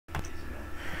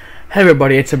Hey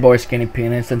everybody, it's your boy Skinny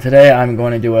Penis, and today I'm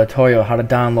going to do a tutorial how to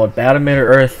download bfme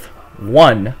Earth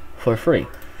 1 for free.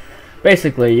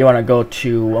 Basically, you want to go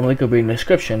to, link will be in the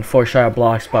description,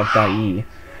 /blogspot.e.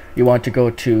 You want to go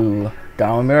to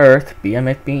bfme Earth,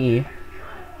 bfme,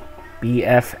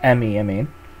 I mean.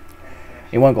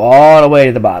 You want to go all the way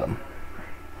to the bottom.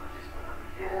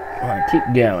 You want to keep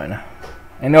going.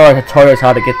 I know our tutorial is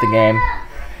how to get the game.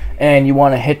 And you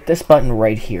want to hit this button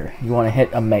right here. You want to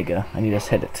hit Omega, and you just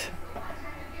hit it.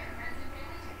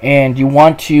 And you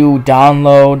want to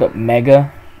download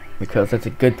Mega, because that's a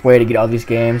good way to get all these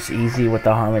games easy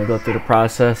without having to go through the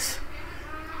process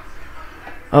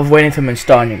of waiting for them to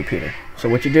install on your computer. So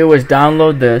what you do is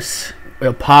download this.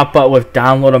 It'll pop up with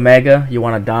download Omega. You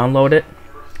want to download it.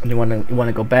 And you want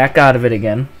to go back out of it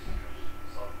again.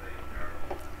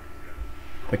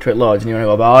 Wait till it loads, and you want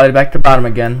to go all the way back to the bottom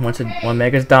again. When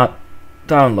Omega's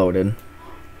downloaded,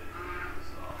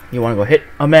 you want to go hit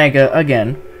Omega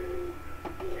again.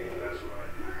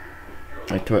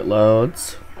 Wait till it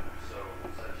loads.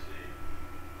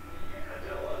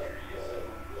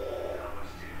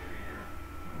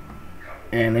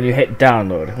 And then you hit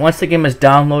download. Once the game is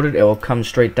downloaded, it will come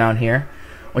straight down here.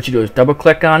 What you do is double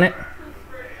click on it.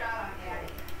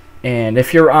 And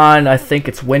if you're on, I think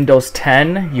it's Windows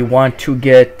 10, you want to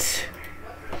get,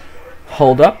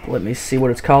 hold up, let me see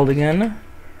what it's called again.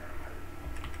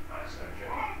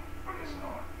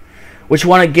 What you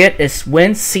want to get is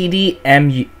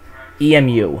WinCDEMU.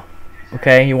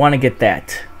 Okay, you want to get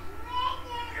that.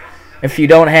 If you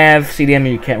don't have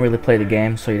CDEMU, you can't really play the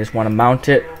game, so you just want to mount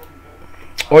it.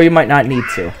 Or you might not need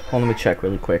to. Hold on, let me check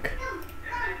really quick.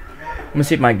 Let me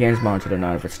see if my game's mounted or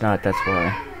not. If it's not, that's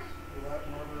why.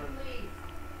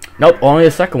 Nope, only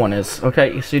the second one is.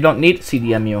 Okay, so you don't need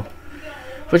CDEMU.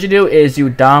 So what you do is you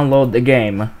download the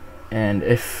game, and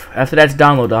if after that's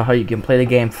downloaded, how you can play the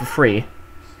game for free.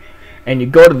 And you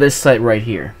go to this site right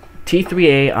here,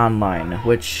 T3A Online,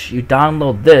 which you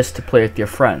download this to play with your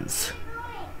friends.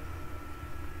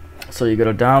 So you go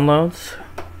to downloads,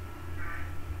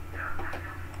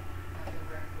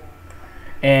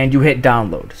 and you hit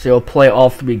download. So you'll play all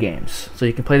 3 games. So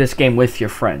you can play this game with your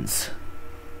friends.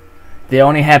 They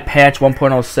only have patch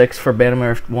 1.06 for bfme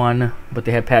Earth 1, but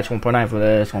they have patch 1.9 for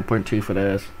this, 1.2 for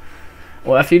this.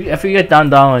 Well, if you get done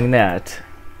downloading that,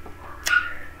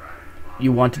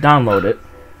 you want to download it.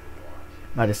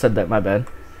 I just said that, my bad.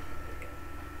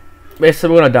 Basically,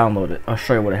 we're going to download it. I'll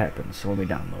show you what happens when we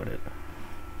download it.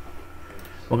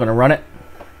 We're going to run it.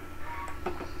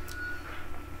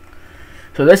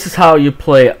 So this is how you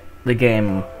play the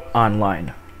game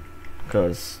online.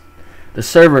 Because the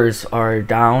servers are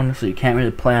down, so you can't really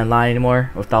play online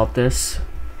anymore without this.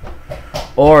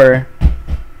 Or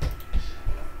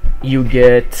you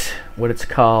get what it's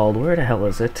called. Where the hell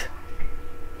is it?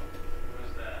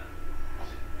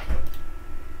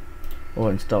 We'll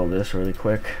install this really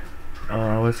quick.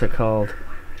 What's it called?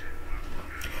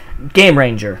 Game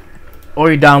Ranger. Or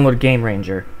you download Game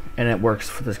Ranger, and it works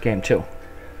for this game too.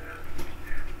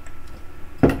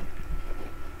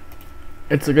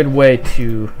 It's a good way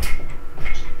to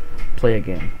play a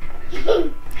game.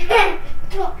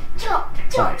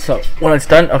 Alright, so when it's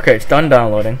done, okay, it's done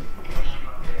downloading.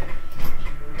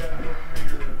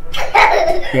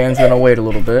 Game's gonna wait a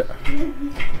little bit.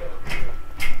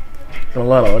 Gonna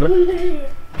load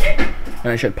it.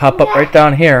 And it should pop up right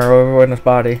down here over in this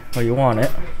body where you want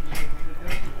it.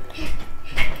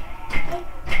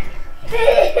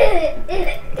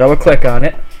 Double click on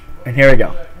it, and here we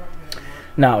go.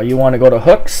 Now you want to go to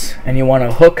hooks, and you want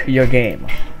to hook your game.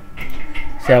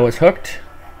 See how it's hooked?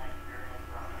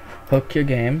 Hook your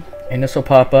game, and this will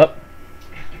pop up.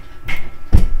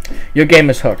 Your game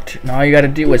is hooked. Now all you got to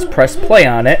do is press play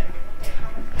on it,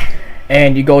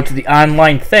 and you go to the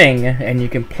online thing, and you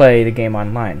can play the game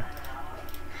online.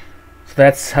 So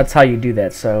that's how you do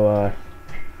that. So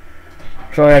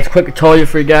that's a quick tutorial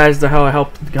for you guys to how I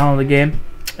helped download the game,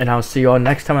 and I'll see you all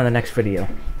next time on the next video.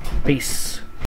 Peace.